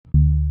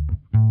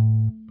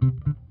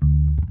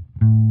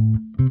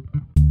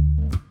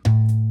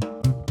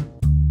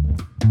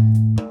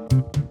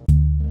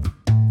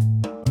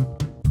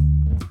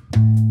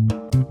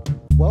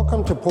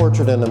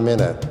Portrait in a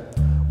Minute.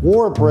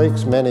 War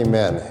breaks many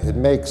men. It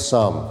makes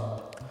some.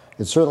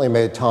 It certainly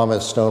made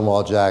Thomas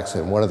Stonewall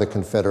Jackson one of the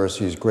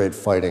Confederacy's great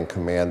fighting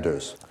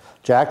commanders.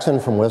 Jackson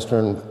from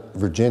Western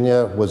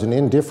Virginia was an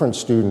indifferent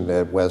student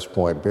at West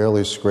Point,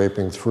 barely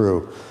scraping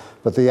through.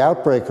 But the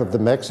outbreak of the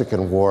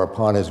Mexican War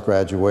upon his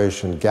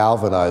graduation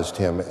galvanized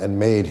him and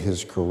made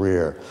his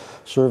career.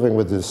 Serving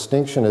with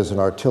distinction as an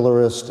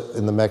artillerist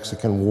in the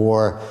Mexican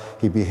War,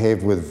 he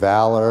behaved with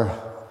valor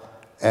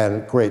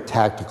and great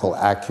tactical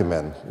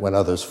acumen when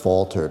others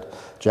faltered.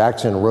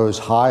 Jackson rose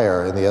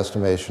higher in the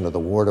estimation of the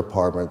War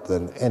Department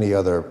than any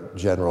other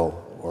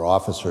general or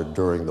officer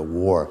during the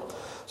war.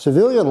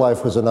 Civilian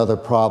life was another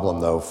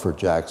problem, though, for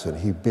Jackson.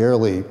 He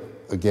barely,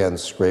 again,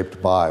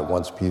 scraped by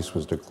once peace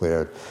was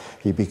declared.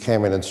 He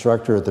became an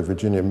instructor at the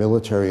Virginia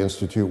Military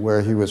Institute,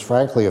 where he was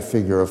frankly a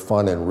figure of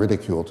fun and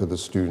ridicule to the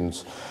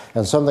students,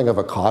 and something of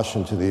a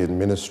caution to the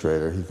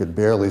administrator. He could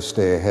barely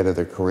stay ahead of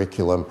the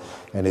curriculum,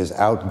 and his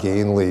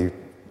outgainly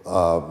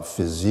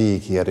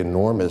physique, he had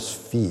enormous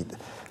feet,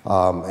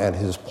 and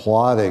his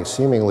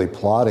seemingly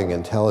plodding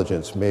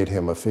intelligence made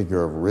him a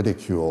figure of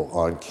ridicule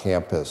on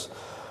campus.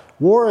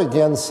 War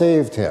again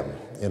saved him,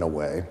 in a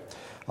way.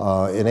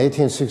 In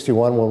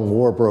 1861, when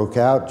war broke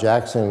out,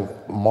 Jackson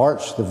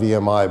marched the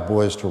VMI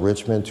boys to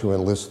Richmond to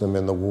enlist them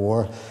in the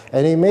war,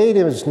 and he made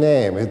his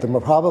name,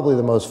 probably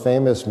the most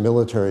famous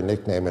military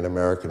nickname in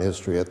American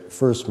history, at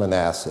First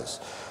Manassas,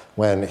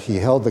 when he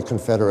held the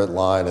Confederate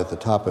line at the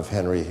top of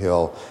Henry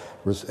Hill,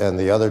 and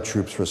the other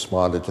troops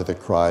responded to the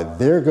cry,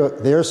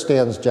 "There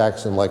stands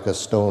Jackson like a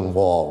stone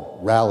wall,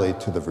 rally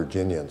to the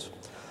Virginians."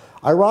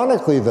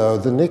 Ironically, though,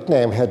 the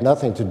nickname had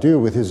nothing to do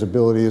with his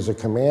ability as a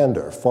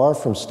commander. Far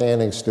from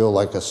standing still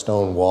like a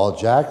stone wall,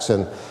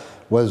 Jackson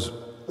was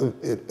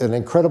an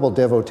incredible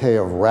devotee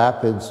of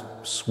rapid,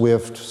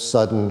 swift,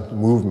 sudden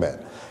movement.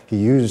 He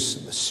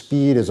used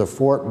speed as a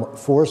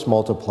force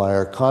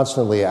multiplier,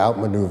 constantly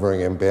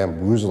outmaneuvering and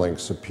bamboozling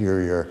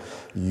superior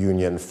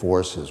Union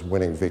forces,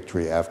 winning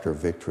victory after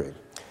victory.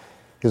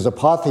 His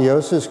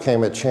apotheosis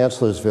came at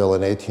Chancellorsville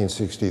in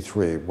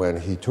 1863, when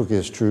he took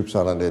his troops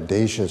on an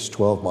audacious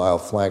 12-mile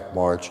flank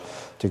march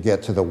to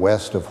get to the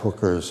west of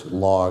Hooker's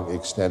long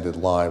extended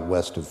line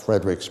west of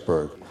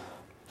Fredericksburg.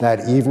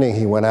 That evening,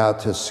 he went out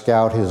to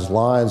scout his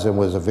lines and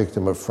was a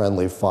victim of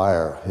friendly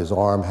fire. His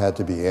arm had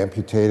to be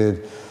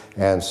amputated,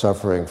 and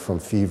suffering from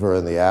fever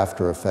and the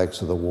after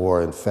effects of the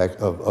war,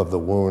 of the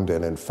wound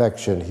and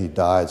infection, he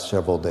died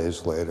several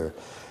days later.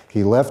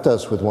 He left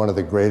us with one of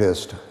the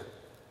greatest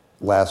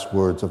last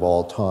words of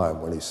all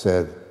time, when he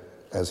said,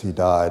 as he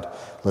died,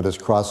 "Let us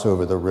cross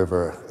over the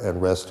river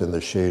and rest in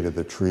the shade of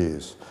the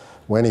trees."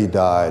 When he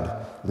died,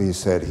 Lee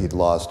said he'd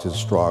lost his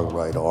strong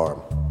right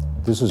arm.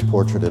 This is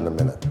Portrait in a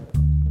Minute.